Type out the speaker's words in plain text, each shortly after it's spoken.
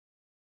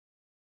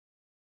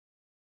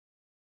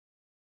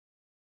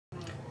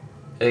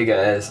Hey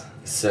guys,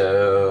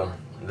 so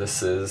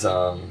this is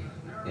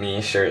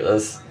me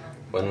shirtless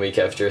 1 week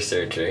after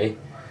surgery,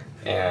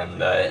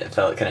 and I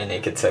felt kind of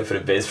naked, so I put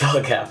a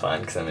baseball cap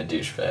on because I'm a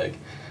douchebag.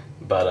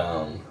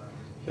 But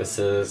this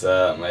is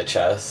my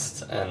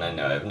chest, and I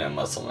know I have no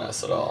muscle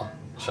mass at all.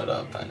 Shut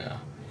up, I know.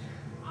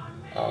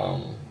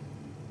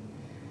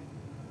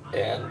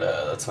 And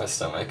that's my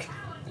stomach,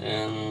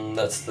 and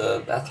that's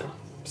the bathroom.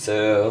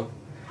 So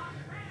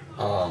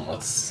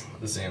let's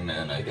zoom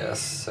in, I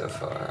guess, so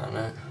far on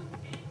it.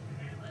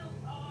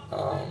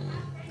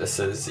 This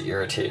is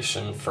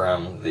irritation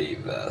from the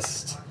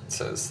vest. It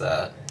says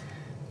that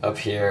up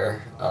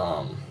here.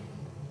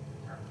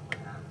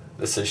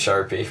 This is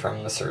Sharpie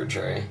from the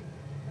surgery,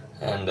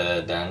 and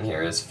down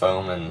here is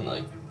foam and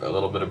like a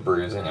little bit of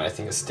bruising, and I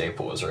think a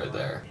staple was right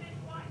there.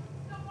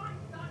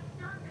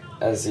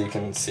 As you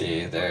can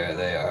see, there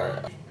they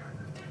are.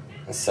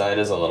 The side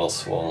is a little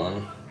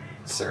swollen.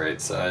 It's the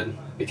right side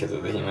because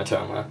of the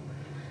hematoma,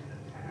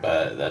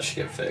 but that should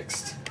get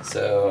fixed.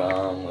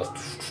 So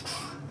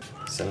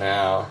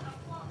now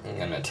I'm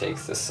gonna take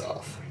this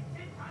off.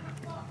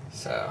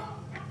 So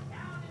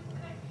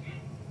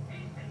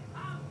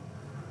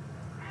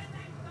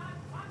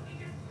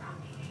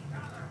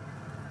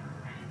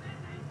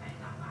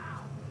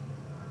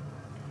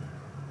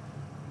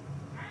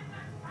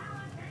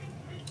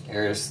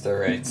here's the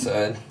right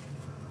side.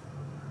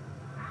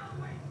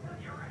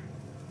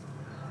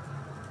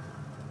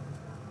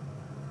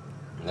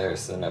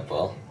 There's the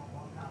nipple.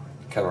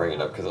 Covering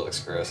it up because it looks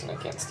gross and I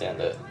can't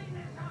stand it.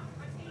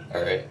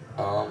 Alright,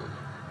 and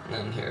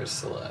then here's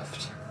the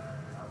left.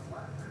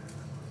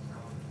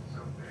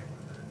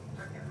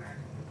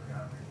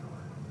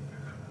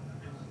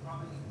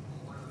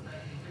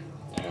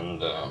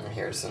 And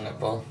here's the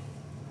nipple.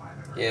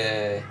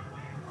 Yay!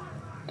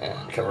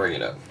 And covering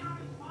it up.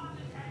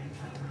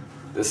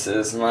 This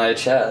is my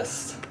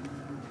chest.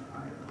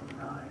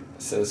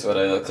 This is what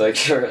I look like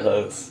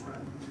shirtless.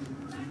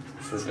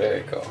 This is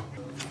very cool.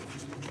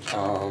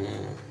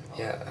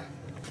 Yeah.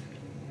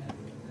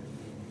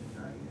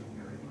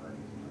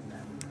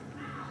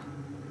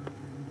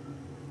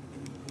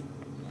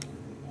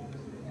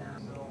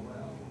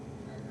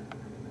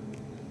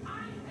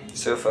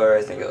 So far,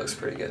 I think it looks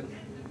pretty good.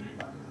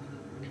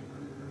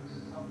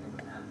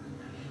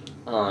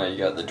 You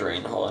got the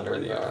drain hole under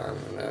the arm,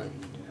 and then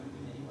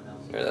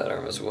under that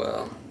arm as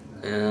well.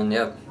 And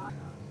yep.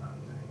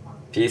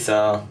 Peace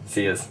out.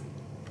 See yas.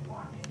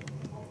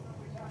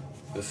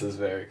 This is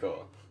very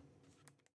cool.